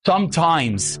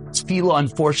Sometimes tefillah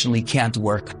unfortunately can't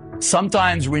work.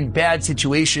 Sometimes we're in bad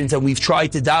situations and we've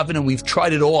tried to daven and we've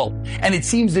tried it all. And it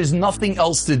seems there's nothing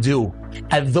else to do.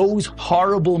 At those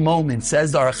horrible moments,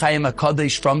 says the Ohr HaChaim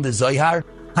HaKadosh from the Zohar,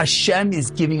 Hashem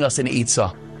is giving us an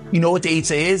eitzah. You know what the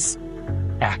eitzah is?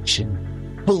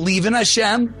 Action. Believe in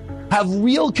Hashem, have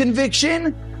real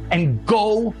conviction, and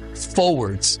go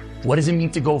forwards. What does it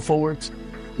mean to go forwards?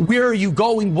 Where are you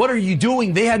going? What are you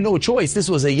doing? They had no choice. This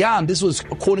was a yam. This was,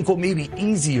 quote unquote, maybe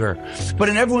easier. But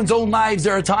in everyone's own lives,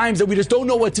 there are times that we just don't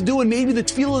know what to do, and maybe the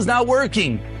tefillah is not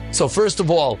working. So first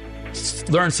of all,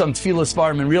 learn some tefillah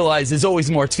svarim and realize there's always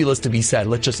more tefillahs to be said.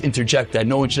 Let's just interject that.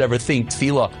 No one should ever think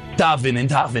tefillah, daven and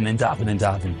daven and daven and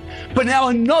daven. But now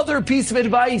another piece of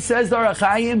advice, says the Ohr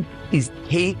HaChaim, is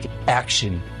take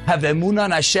action. Have emunah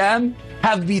on Hashem,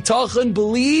 have bitachon,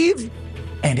 believe,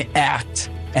 and act.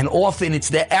 And often it's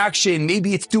the action.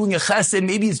 Maybe it's doing a chesed.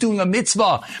 Maybe it's doing a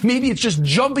mitzvah. Maybe it's just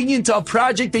jumping into a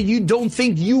project that you don't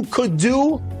think you could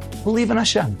do. Believe in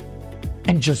Hashem.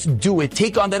 And just do it.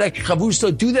 Take on that extra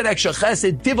chavusha. Do that extra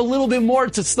chesed. Give a little bit more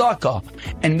to tzedakah.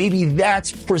 And maybe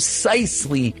that's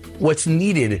precisely what's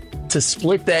needed to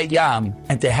split that yam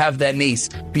and to have that nace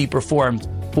be performed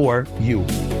for you.